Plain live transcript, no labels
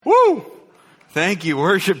Thank you,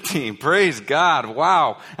 worship team. Praise God.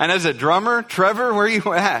 Wow. And as a drummer, Trevor, where are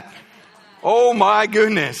you at? Oh my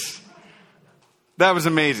goodness. That was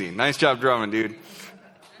amazing. Nice job drumming, dude.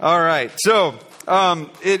 All right. So,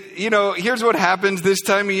 here's what happens this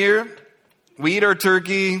time of year. We eat our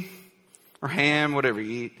turkey or ham, whatever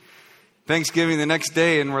you eat. Thanksgiving the next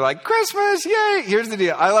day, and we're like, Christmas, yay! Here's the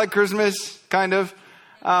deal. I like Christmas, kind of.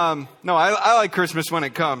 I like Christmas when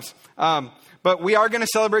it comes. But we are going to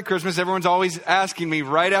celebrate Christmas. Everyone's always asking me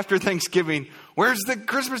right after Thanksgiving, where's the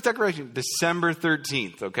Christmas decoration? December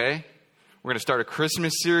 13th, okay? We're going to start a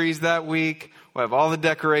Christmas series that week. We'll have all the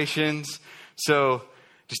decorations. So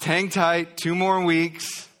just hang tight, 2 more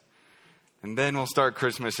weeks, and then we'll start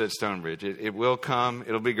Christmas at Stonebridge. It will come.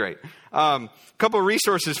 It'll be great. Couple of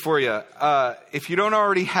resources for you. If you don't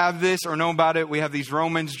already have this or know about it, we have these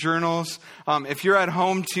Romans journals. If you're at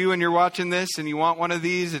home too and you're watching this and you want one of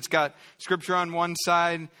these, it's got scripture on one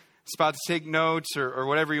side, spot to take notes or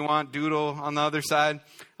whatever you want, doodle on the other side.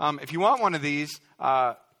 If you want one of these,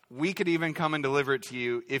 we could even come and deliver it to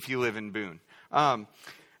you if you live in Boone.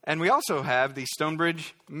 And we also have the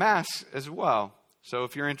Stonebridge masks as well. So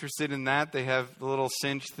if you're interested in that, they have the little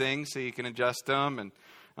cinch thing so you can adjust them, and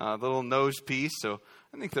the little nose piece. So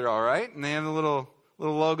I think they're all right. And they have a little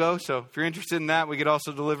logo. So if you're interested in that, we could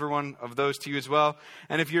also deliver one of those to you as well.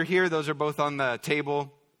 And if you're here, those are both on the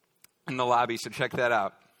table in the lobby. So check that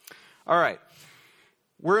out. All right.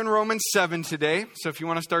 We're in Romans 7 today. So if you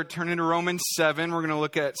want to start turning to Romans 7, we're going to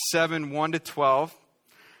look at 7, 1 to 12.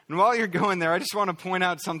 And while you're going there, I just want to point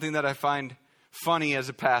out something that I find funny as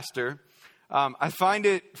a pastor. I find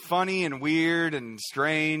it funny and weird and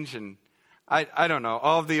strange and I don't know,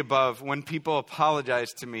 all of the above when people apologize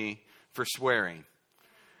to me for swearing.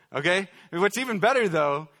 Okay? And what's even better,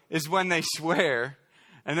 though, is when they swear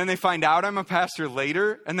and then they find out I'm a pastor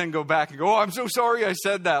later and then go back and go, oh, I'm so sorry I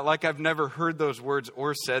said that, like I've never heard those words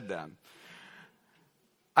or said them.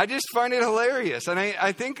 I just find it hilarious. And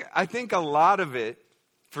I think a lot of it,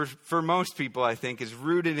 for most people, I think, is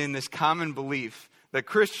rooted in this common belief that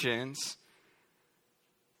Christians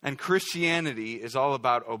and Christianity is all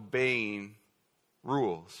about obeying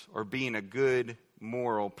rules or being a good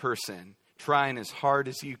moral person, trying as hard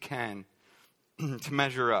as you can to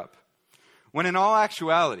measure up. When in all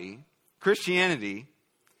actuality, Christianity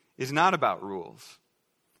is not about rules.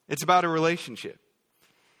 It's about a relationship.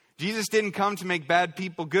 Jesus didn't come to make bad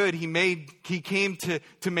people good. He came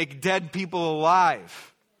to make dead people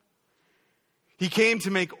alive. He came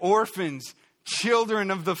to make orphans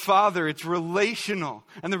children of the Father. It's relational.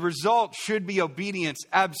 And the result should be obedience,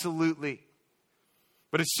 absolutely.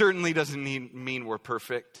 But it certainly doesn't mean we're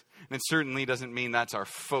perfect. And it certainly doesn't mean that's our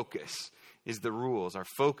focus, is the rules. Our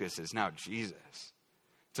focus is now Jesus.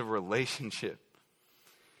 It's a relationship.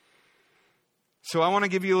 So I want to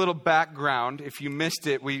give you a little background. If you missed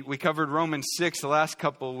it, we covered Romans 6 the last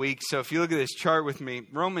couple of weeks. So if you look at this chart with me,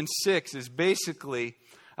 Romans 6 is basically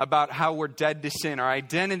about how we're dead to sin. Our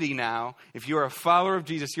identity now, if you're a follower of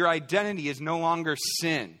Jesus, your identity is no longer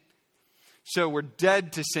sin. So we're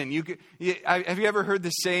dead to sin. Have you ever heard the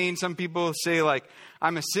saying, some people say like,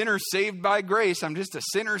 I'm a sinner saved by grace. I'm just a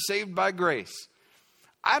sinner saved by grace.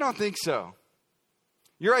 I don't think so.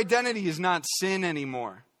 Your identity is not sin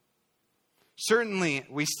anymore. Certainly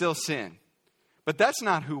we still sin. But that's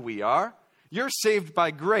not who we are. You're saved by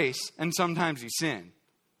grace and sometimes you sin.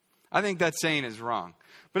 I think that saying is wrong.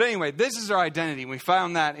 But anyway, this is our identity. We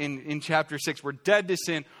found that in chapter 6. We're dead to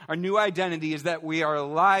sin. Our new identity is that we are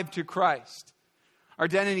alive to Christ. Our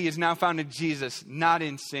identity is now found in Jesus, not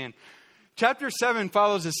in sin. Chapter 7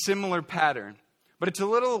 follows a similar pattern, but it's a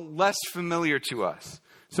little less familiar to us.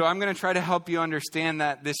 So I'm going to try to help you understand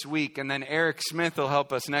that this week, and then Eric Smith will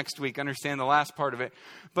help us next week understand the last part of it.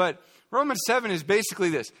 But Romans 7 is basically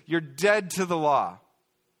this. You're dead to the law.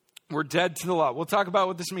 We're dead to the law. We'll talk about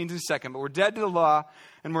what this means in a second, but we're dead to the law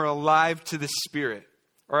and we're alive to the Spirit.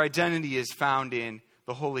 Our identity is found in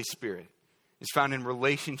the Holy Spirit. It's found in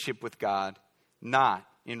relationship with God, not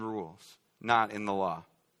in rules, not in the law.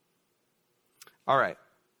 All right,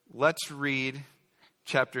 let's read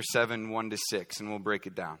chapter 7, 1 to 6, and we'll break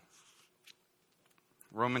it down.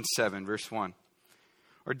 Romans 7, verse 1.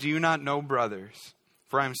 Or do you not know, brothers,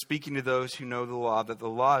 for I am speaking to those who know the law, that the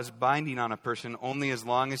law is binding on a person only as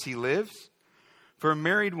long as he lives? For a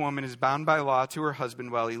married woman is bound by law to her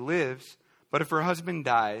husband while he lives, but if her husband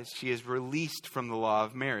dies, she is released from the law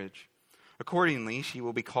of marriage. Accordingly, she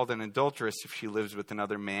will be called an adulteress if she lives with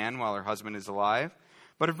another man while her husband is alive.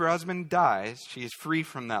 But if her husband dies, she is free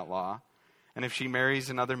from that law. And if she marries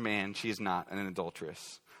another man, she is not an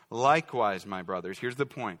adulteress. Likewise, my brothers, here's the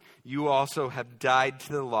point. You also have died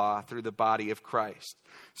to the law through the body of Christ,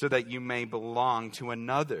 so that you may belong to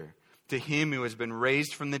another, to him who has been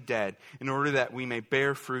raised from the dead, in order that we may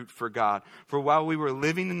bear fruit for God. For while we were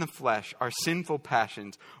living in the flesh, our sinful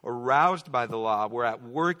passions, aroused by the law, were at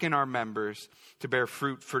work in our members to bear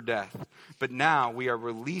fruit for death. But now we are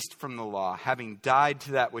released from the law, having died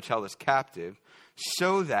to that which held us captive,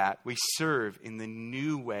 so that we serve in the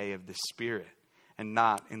new way of the Spirit, and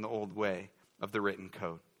not in the old way of the written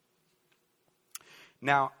code.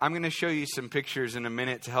 Now, I'm going to show you some pictures in a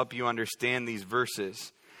minute to help you understand these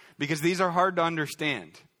verses, because these are hard to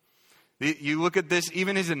understand. You look at this,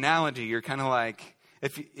 even his analogy, you're kind of like,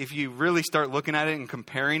 if you really start looking at it and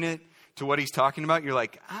comparing it to what he's talking about, you're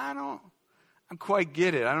like, I don't quite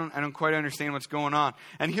get it. I don't quite understand what's going on.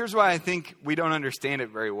 And here's why I think we don't understand it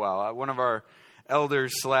very well. One of our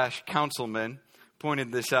elders / councilmen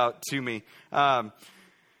pointed this out to me.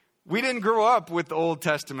 We didn't grow up with the Old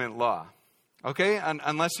Testament law. Okay,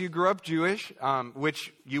 unless you grew up Jewish,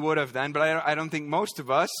 which you would have then, but I don't think most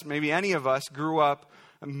of us, maybe any of us, grew up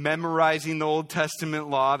memorizing the Old Testament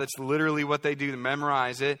law. That's literally what they do, to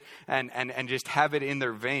memorize it and just have it in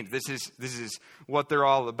their veins. This is what they're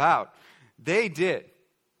all about. They did.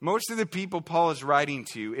 Most of the people Paul is writing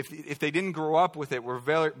to, if they didn't grow up with it, were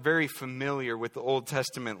very, very familiar with the Old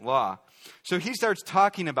Testament law. So he starts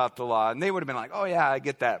talking about the law, and they would have been like, oh yeah, I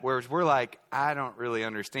get that. Whereas we're like, I don't really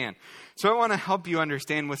understand. So I want to help you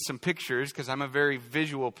understand with some pictures, because I'm a very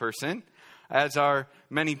visual person, as are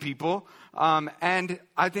many people. And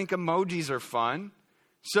I think emojis are fun.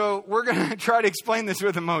 So we're going to try to explain this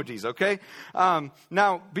with emojis, okay?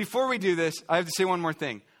 Now, before we do this, I have to say one more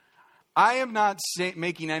thing. I am not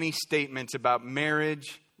making any statements about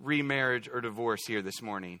marriage, remarriage, or divorce here this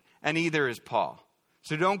morning, and neither is Paul.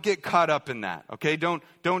 So don't get caught up in that, okay? Don't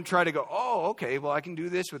try to go, oh, okay, well, I can do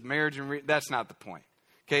this with marriage and that's not the point.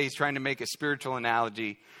 Okay, he's trying to make a spiritual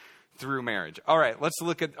analogy through marriage. All right, let's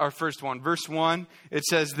look at our first one. Verse 1, it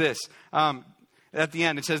says this. At the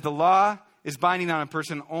end, it says, the law is binding on a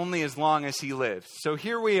person only as long as he lives. So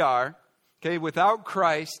here we are, okay, without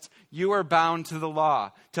Christ, you are bound to the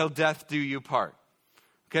law till death do you part.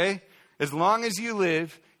 Okay? As long as you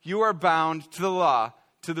live, you are bound to the law,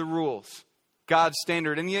 to the rules, God's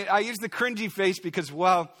standard. And I use the cringy face because,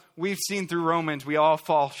 well, we've seen through Romans, we all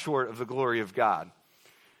fall short of the glory of God.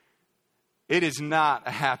 It is not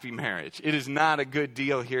a happy marriage. It is not a good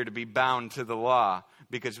deal here to be bound to the law,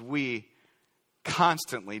 because we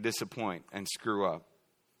constantly disappoint and screw up.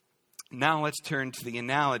 Now let's turn to the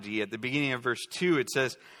analogy. At the beginning of verse 2, it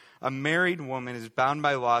says, a married woman is bound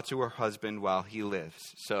by law to her husband while he lives.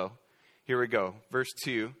 So here we go. Verse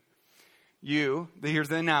 2. Here's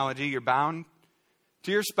the analogy. You're bound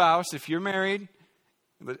to your spouse. If you're married,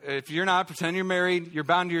 if you're not, pretend you're married. You're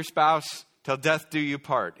bound to your spouse till death do you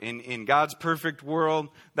part. In God's perfect world,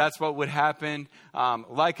 that's what would happen.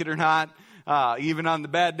 Like it or not, even on the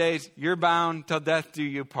bad days, you're bound till death do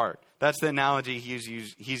you part. That's the analogy he's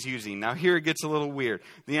using. Now here it gets a little weird.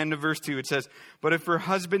 The end of verse 2, it says, but if her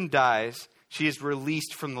husband dies, she is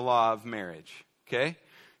released from the law of marriage. Okay?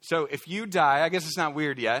 So if you die, I guess it's not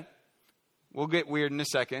weird yet. We'll get weird in a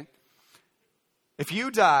second. If you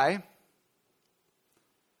die,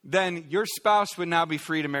 then your spouse would now be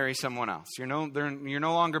free to marry someone else. You're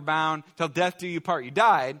no longer bound till death do you part. You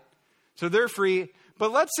died, so they're free.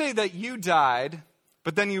 But let's say that you died,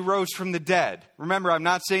 but then you rose from the dead. Remember, I'm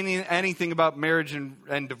not saying anything about marriage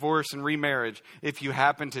and divorce and remarriage if you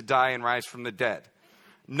happen to die and rise from the dead.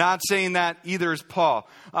 Not saying that either is Paul.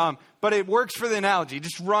 But it works for the analogy.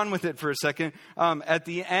 Just run with it for a second. At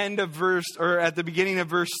the beginning of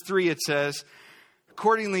verse 3, it says,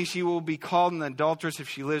 accordingly, she will be called an adulteress if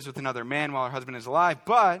she lives with another man while her husband is alive.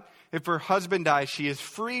 But if her husband dies, she is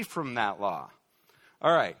free from that law.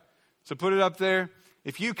 All right. So put it up there.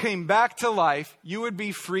 If you came back to life, you would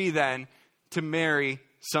be free then to marry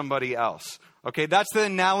somebody else. Okay, that's the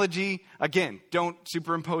analogy. Again, don't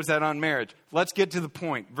superimpose that on marriage. Let's get to the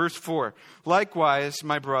point. Verse 4. Likewise,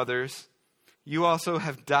 my brothers, you also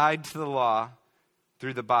have died to the law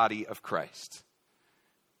through the body of Christ.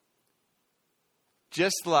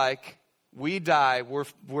 Just like we die,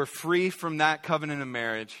 we're free from that covenant of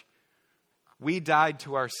marriage. We died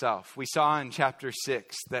to ourselves. We saw in chapter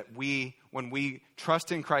 6 that when we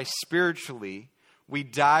trust in Christ spiritually, we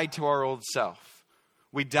die to our old self.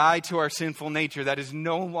 We die to our sinful nature. That is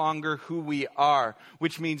no longer who we are,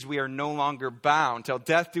 which means we are no longer bound till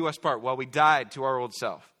death do us part. Well, we died to our old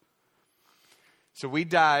self. So we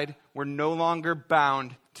died. We're no longer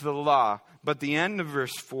bound to the law. But the end of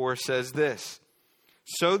verse 4 says this,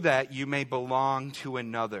 so that you may belong to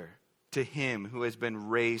another, to him who has been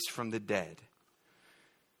raised from the dead.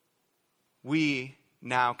 We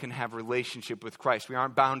now can have relationship with Christ. We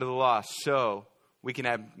aren't bound to the law, so we can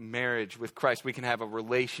have marriage with Christ. We can have a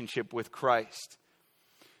relationship with Christ.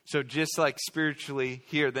 So just like spiritually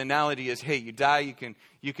here, the analogy is, hey, you die,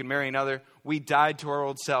 you can marry another. We died to our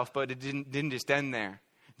old self, but it didn't just end there.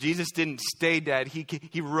 Jesus didn't stay dead.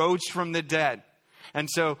 He rose from the dead. And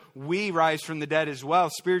so we rise from the dead as well.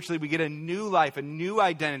 Spiritually, we get a new life, a new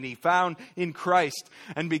identity found in Christ.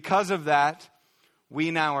 And because of that, we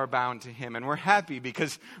now are bound to him. And we're happy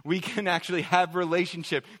because we can actually have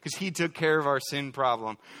relationship because he took care of our sin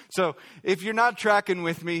problem. So if you're not tracking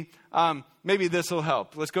with me, maybe this will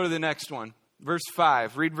help. Let's go to the next one. Verse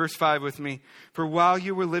 5. Read verse 5 with me. For while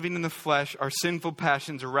you were living in the flesh, our sinful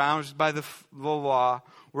passions aroused by the law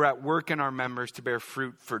were at work in our members to bear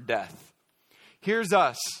fruit for death. Here's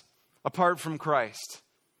us, apart from Christ,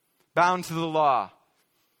 bound to the law.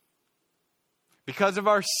 Because of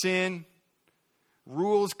our sin,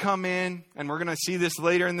 rules come in, and we're going to see this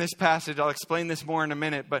later in this passage. I'll explain this more in a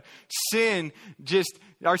minute. But sin, just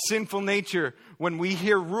our sinful nature, when we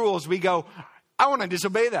hear rules, we go, I want to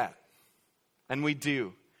disobey that. And we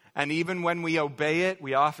do. And even when we obey it,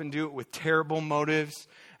 we often do it with terrible motives.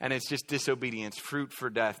 And it's just disobedience, fruit for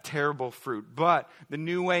death, terrible fruit. But the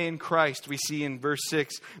new way in Christ, we see in verse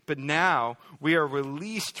 6, but now we are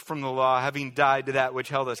released from the law, having died to that which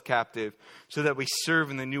held us captive, so that we serve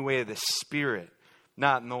in the new way of the Spirit,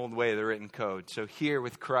 not in the old way of the written code. So here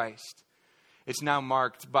with Christ, it's now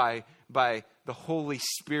marked by the Holy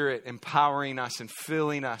Spirit empowering us and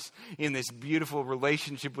filling us in this beautiful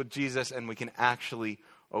relationship with Jesus, and we can actually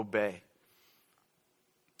obey.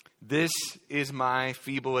 This is my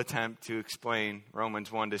feeble attempt to explain Romans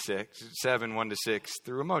 7, 1-6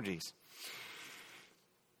 through emojis.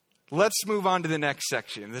 Let's move on to the next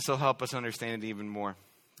section. This will help us understand it even more.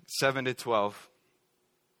 7-12.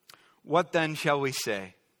 What then shall we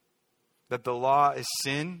say? That the law is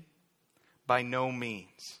sin? By no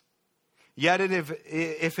means. Yet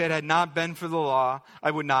if it had not been for the law,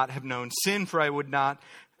 I would not have known sin, for I would not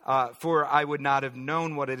have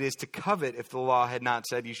known what it is to covet if the law had not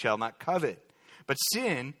said, you shall not covet. But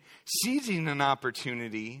sin, seizing an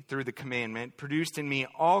opportunity through the commandment, produced in me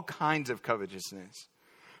all kinds of covetousness.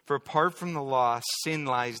 For apart from the law, sin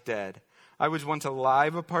lies dead. I was once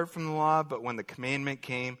alive apart from the law, but when the commandment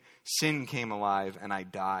came, sin came alive, and I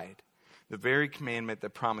died. The very commandment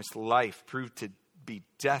that promised life proved to be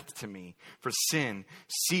death to me. For sin,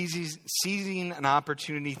 seizing an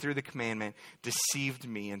opportunity through the commandment, deceived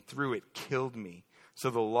me, and through it killed me. So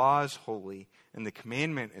the law is holy, and the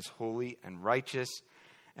commandment is holy and righteous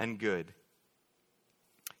and good.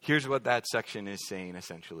 Here's what that section is saying,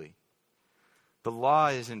 essentially. The law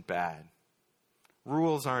isn't bad.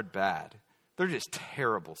 Rules aren't bad. They're just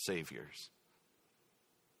terrible saviors.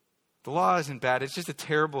 The law isn't bad. It's just a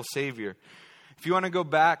terrible savior. If you want to go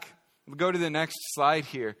back, we'll go to the next slide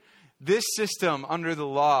here. This system under the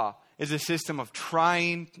law is a system of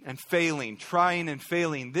trying and failing.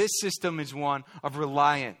 This system is one of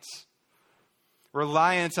reliance.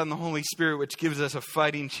 Reliance on the Holy Spirit, which gives us a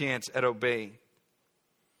fighting chance at obeying.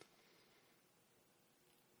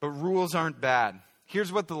 But rules aren't bad.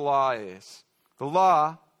 Here's what the law is. The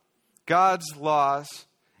law, God's laws,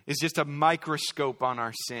 is just a microscope on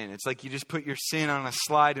our sin. It's like you just put your sin on a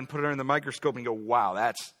slide and put it under the microscope and go, wow,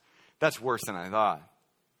 that's worse than I thought.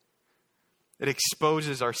 It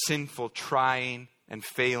exposes our sinful trying and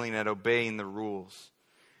failing at obeying the rules.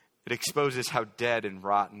 It exposes how dead and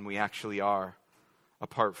rotten we actually are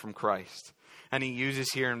apart from Christ. And he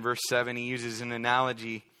uses here in verse 7, he uses an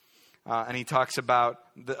analogy, and he talks about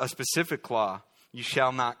a specific law. You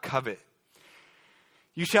shall not covet.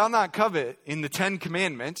 You shall not covet in the 10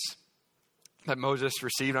 commandments that Moses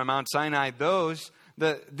received on Mount Sinai.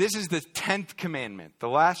 This is the 10th commandment, the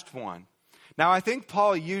last one. Now, I think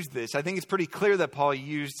Paul used this. I think it's pretty clear that Paul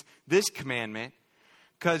used this commandment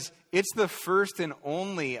because it's the first and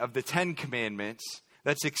only of the 10 commandments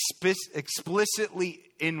that's explicitly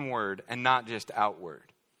inward and not just outward.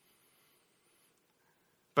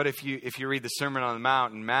 But if you read the Sermon on the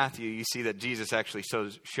Mount in Matthew, you see that Jesus actually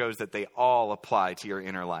shows that they all apply to your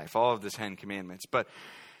inner life, all of the 10 commandments. But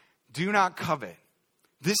do not covet.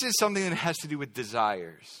 This is something that has to do with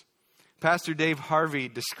desires. Pastor Dave Harvey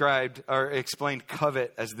explained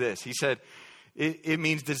covet as this. He said, it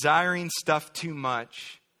means desiring stuff too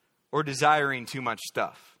much or desiring too much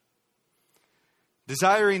stuff.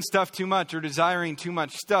 Desiring stuff too much or desiring too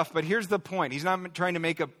much stuff. But here's the point. He's not trying to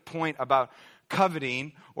make a point about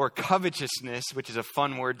coveting or covetousness, which is a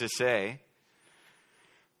fun word to say.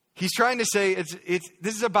 He's trying to say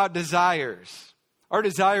this is about desires. Our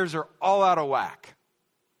desires are all out of whack.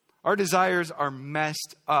 Our desires are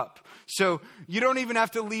messed up. So you don't even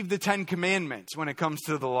have to leave the 10 Commandments when it comes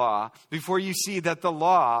to the law before you see that the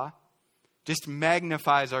law just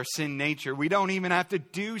magnifies our sin nature. We don't even have to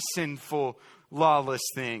do sinful, lawless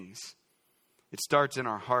things. It starts in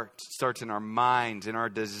our hearts. It starts in our minds, in our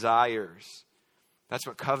desires. That's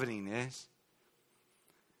what coveting is.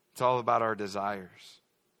 It's all about our desires.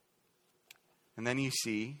 And then you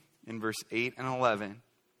see in verse 8 and 11,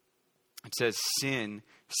 it says sin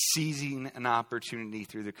seizing an opportunity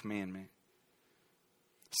through the commandment.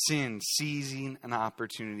 Sin seizing an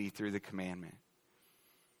opportunity through the commandment.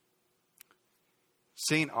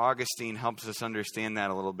 St. Augustine helps us understand that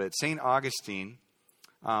a little bit. St. Augustine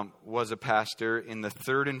was a pastor in the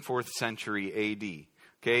 3rd and 4th century A.D.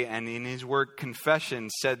 Okay, and in his work, Confession,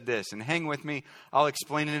 said this. And hang with me. I'll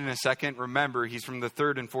explain it in a second. Remember, he's from the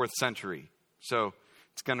 3rd and 4th century. So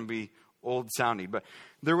it's going to be old sounding. But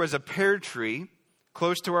there was a pear tree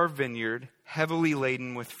close to our vineyard, heavily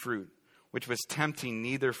laden with fruit, which was tempting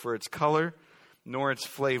neither for its color nor its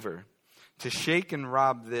flavor. To shake and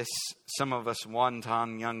rob this, some of us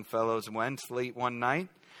wanton young fellows went late one night,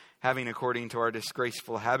 having, according to our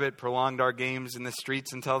disgraceful habit, prolonged our games in the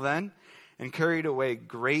streets until then, and carried away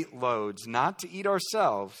great loads, not to eat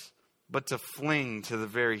ourselves, but to fling to the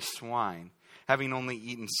very swine, having only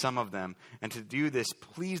eaten some of them. And to do this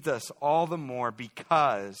pleased us all the more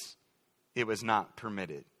because it was not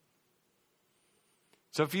permitted.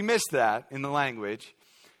 So if you missed that in the language,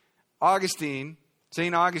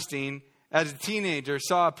 St. Augustine, as a teenager,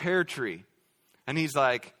 saw a pear tree. And he's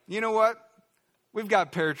like, you know what? We've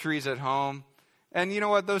got pear trees at home. And you know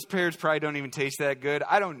what? Those pears probably don't even taste that good.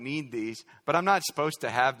 I don't need these, but I'm not supposed to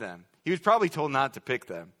have them. He was probably told not to pick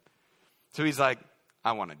them. So he's like,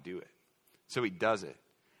 I want to do it. So he does it.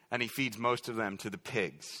 And he feeds most of them to the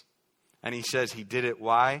pigs. And he says he did it.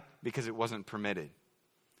 Why? Because it wasn't permitted.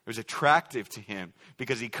 It was attractive to him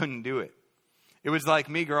because he couldn't do it. It was like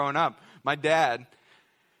me growing up. My dad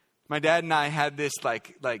and I had this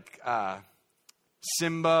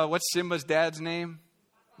Simba. What's Simba's dad's name?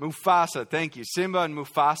 Mufasa. Thank you. Simba and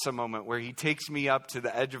Mufasa moment where he takes me up to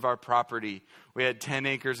the edge of our property. We had 10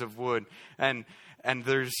 acres of wood. And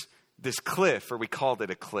there's this cliff, or we called it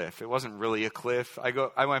a cliff. It wasn't really a cliff.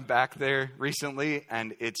 I went back there recently,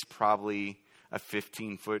 and it's probably a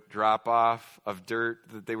 15-foot drop-off of dirt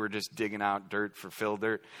that they were just digging out dirt for fill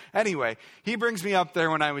dirt. Anyway, he brings me up there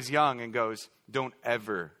when I was young and goes, don't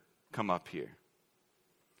ever come up here.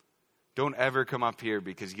 Don't ever come up here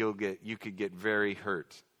because you could get very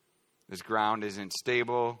hurt. This ground isn't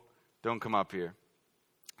stable. Don't come up here.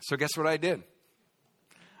 So guess what I did?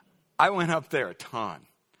 I went up there a ton.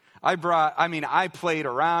 I played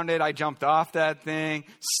around it. I jumped off that thing,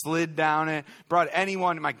 slid down it, brought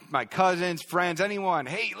anyone, my cousins, friends, anyone.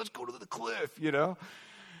 Hey, let's go to the cliff, you know.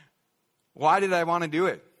 Why did I want to do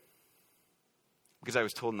it? Because I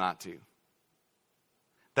was told not to.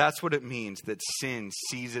 That's what it means that sin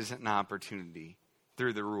seizes an opportunity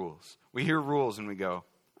through the rules. We hear rules and we go,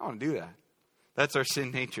 I want to do that. That's our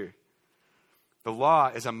sin nature. The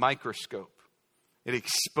law is a microscope. It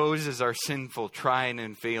exposes our sinful trying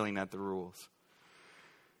and failing at the rules.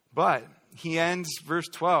 But he ends verse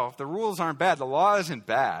 12. The rules aren't bad. The law isn't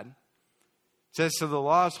bad. It says, so the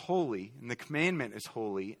law is holy and the commandment is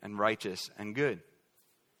holy and righteous and good.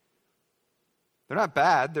 They're not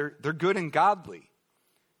bad. They're good and godly.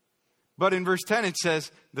 But in verse 10 it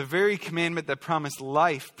says, the very commandment that promised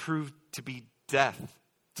life proved to be death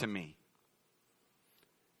to me.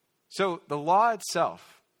 So the law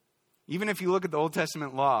itself, even if you look at the Old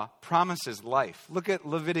Testament law, promises life. Look at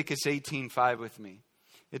Leviticus 18:5 with me.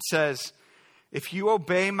 It says, if you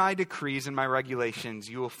obey my decrees and my regulations,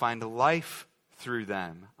 you will find life through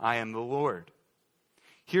them. I am the Lord.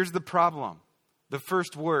 Here's the problem. The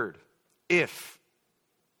first word, if.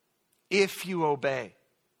 If you obey.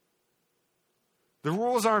 The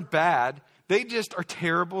rules aren't bad. They just are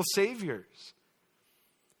terrible saviors.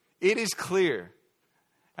 It is clear.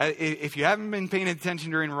 If you haven't been paying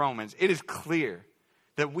attention during Romans, it is clear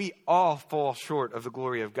that we all fall short of the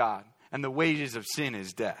glory of God. And the wages of sin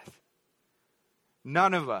is death.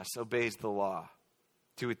 None of us obeys the law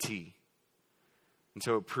to a T. And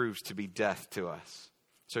so it proves to be death to us.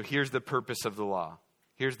 So here's the purpose of the law.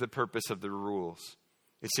 Here's the purpose of the rules.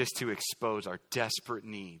 It's just to expose our desperate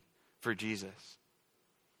need for Jesus.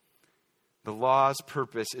 The law's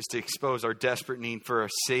purpose is to expose our desperate need for a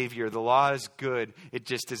Savior. The law is good. It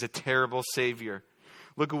just is a terrible Savior.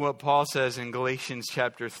 Look at what Paul says in Galatians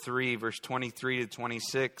chapter 3, verse 23 to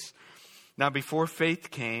 26. Now before faith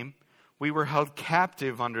came, We were held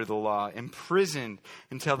captive under the law, imprisoned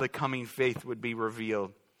until the coming faith would be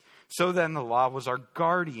revealed. So then the law was our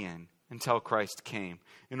guardian until Christ came,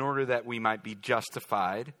 in order that we might be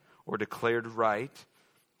justified or declared right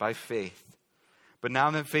by faith. But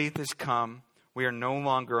now that faith has come, we are no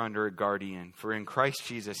longer under a guardian. For in Christ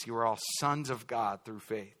Jesus, you are all sons of God through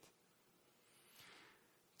faith.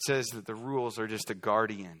 It says that the rules are just a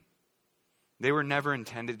guardian. They were never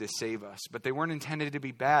intended to save us, but they weren't intended to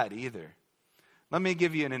be bad either. Let me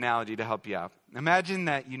give you an analogy to help you out. Imagine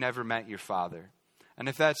that you never met your father. And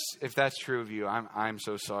if that's true of you, I'm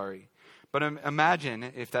so sorry. But imagine,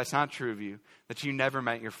 if that's not true of you, that you never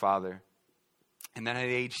met your father. And then at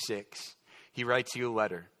age 6, he writes you a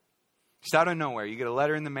letter. Just out of nowhere, you get a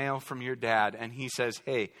letter in the mail from your dad, and he says,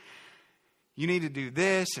 hey, you need to do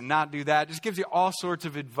this and not do that. Just gives you all sorts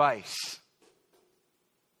of advice.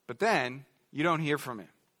 But then you don't hear from him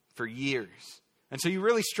for years. And so you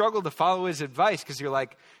really struggle to follow his advice because you're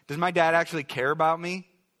like, does my dad actually care about me?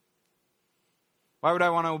 Why would I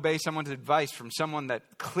want to obey someone's advice from someone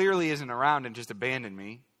that clearly isn't around and just abandoned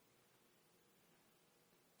me?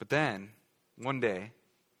 But then, one day,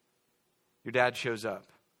 your dad shows up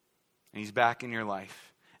and he's back in your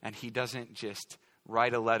life, and he doesn't just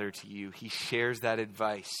write a letter to you. He shares that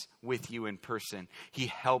advice with you in person. He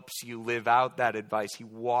helps you live out that advice. He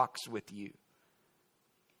walks with you.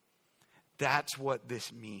 That's what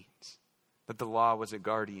this means, that the law was a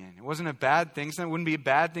guardian. It wasn't a bad thing. So it wouldn't be a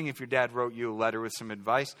bad thing if your dad wrote you a letter with some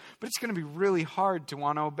advice, but it's going to be really hard to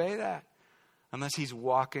want to obey that unless he's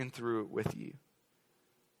walking through it with you.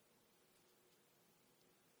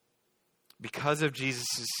 Because of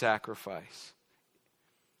Jesus' sacrifice,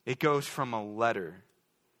 it goes from a letter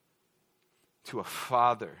to a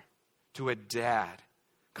father, to a dad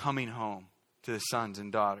coming home to the sons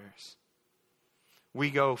and daughters. We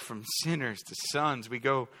go from sinners to sons. We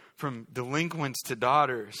go from delinquents to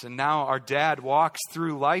daughters. And now our dad walks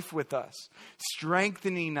through life with us,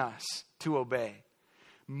 strengthening us to obey,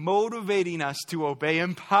 motivating us to obey,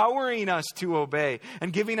 empowering us to obey,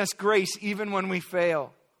 and giving us grace even when we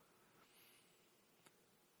fail.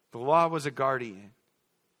 The law was a guardian.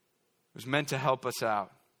 It was meant to help us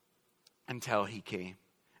out until he came.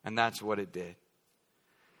 And that's what it did.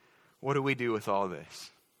 What do we do with all this?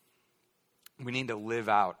 We need to live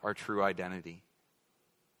out our true identity.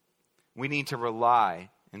 We need to rely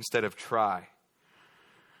instead of try.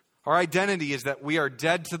 Our identity is that we are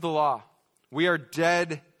dead to the law. We are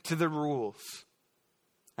dead to the rules.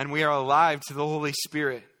 And we are alive to the Holy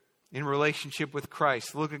Spirit in relationship with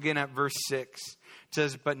Christ. Look again at verse 6. It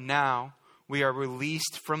says, but now we are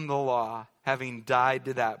released from the law, having died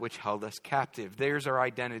to that which held us captive. There's our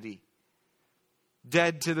identity.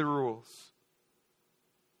 Dead to the rules.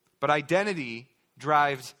 But identity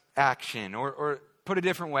drives action. Or put a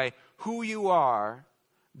different way, who you are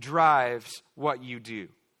drives what you do.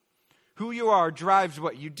 Who you are drives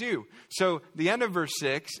what you do. So the end of verse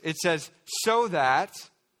 6, it says, so that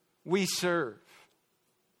we serve.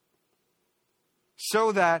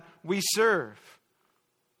 So that we serve.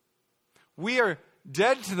 We are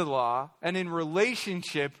dead to the law and in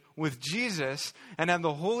relationship with Jesus and have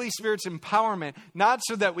the Holy Spirit's empowerment, not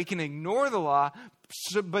so that we can ignore the law,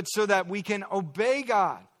 but so that we can obey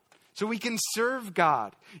God. So we can serve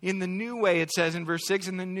God in the new way, it says in verse 6,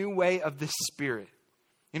 in the new way of the Spirit.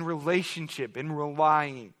 In relationship, in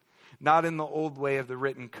relying, not in the old way of the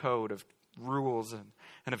written code of rules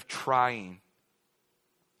and of trying.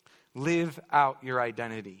 Live out your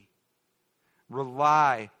identity.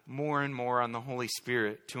 Rely more and more on the Holy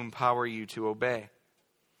Spirit to empower you to obey.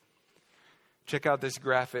 Check out this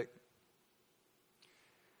graphic.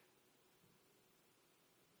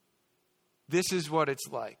 This is what it's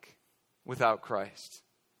like without Christ.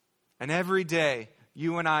 And every day,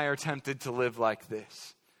 you and I are tempted to live like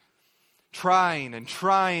this. Trying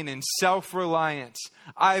in self-reliance.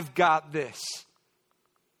 I've got this.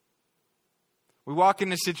 We walk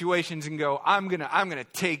into situations and go, I'm gonna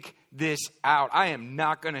take this out. I am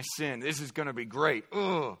not gonna sin. This is gonna be great.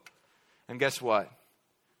 Ugh. And guess what?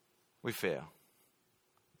 We fail.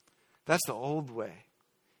 That's the old way.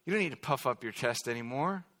 You don't need to puff up your chest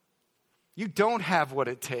anymore. You don't have what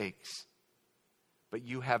it takes. But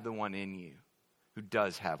you have the one in you who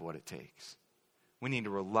does have what it takes. We need to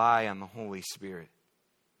rely on the Holy Spirit.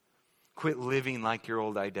 Quit living like your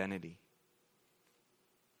old identity.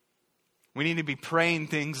 We need to be praying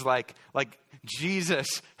things like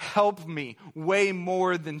Jesus, help me, way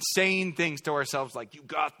more than saying things to ourselves like, you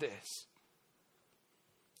got this.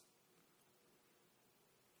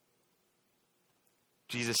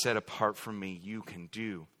 Jesus said, apart from me, you can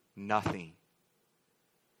do nothing.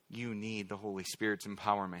 You need the Holy Spirit's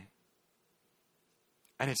empowerment.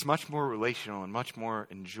 And it's much more relational and much more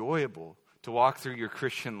enjoyable to walk through your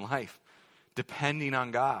Christian life depending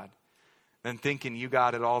on God than thinking you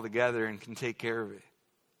got it all together and can take care of it.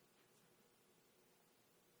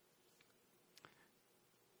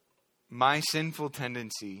 My sinful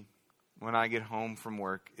tendency when I get home from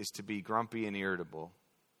work is to be grumpy and irritable.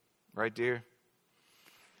 Right, dear?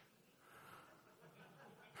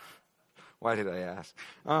 Why did I ask?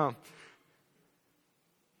 But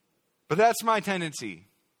that's my tendency,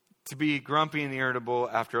 to be grumpy and irritable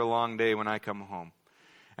after a long day when I come home.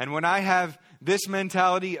 And when I have this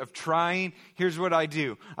mentality of trying, here's what I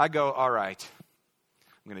do. I go, all right,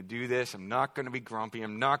 I'm going to do this. I'm not going to be grumpy.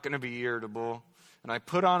 I'm not going to be irritable. And I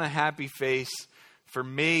put on a happy face for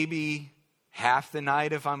maybe half the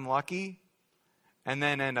night if I'm lucky, and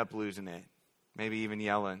then end up losing it, maybe even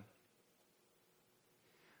yelling.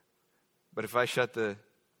 But if I shut the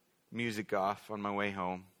music off on my way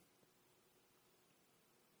home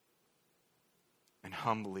and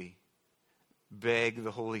humbly beg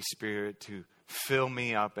the Holy Spirit to fill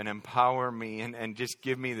me up and empower me and just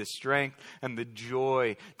give me the strength and the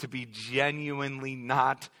joy to be genuinely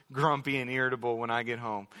not grumpy and irritable when I get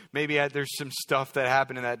home. Maybe there's some stuff that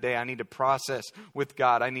happened in that day I need to process with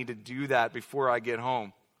God. I need to do that before I get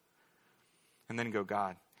home. And then go,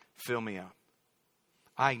 God, fill me up.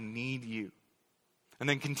 I need you. And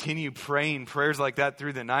then continue praying prayers like that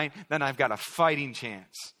through the night. Then I've got a fighting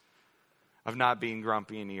chance of not being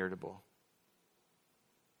grumpy and irritable.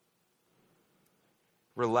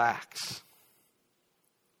 Relax.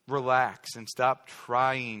 Relax and stop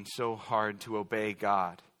trying so hard to obey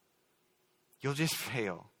God. You'll just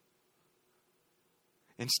fail.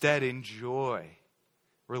 Instead, enjoy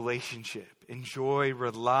relationship. Enjoy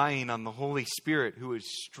relying on the Holy Spirit, who is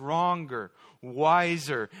stronger,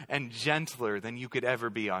 wiser, and gentler than you could ever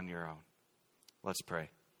be on your own. Let's pray.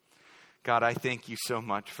 God, I thank you so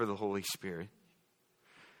much for the Holy Spirit.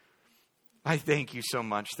 I thank you so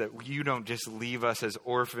much that you don't just leave us as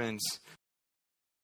orphans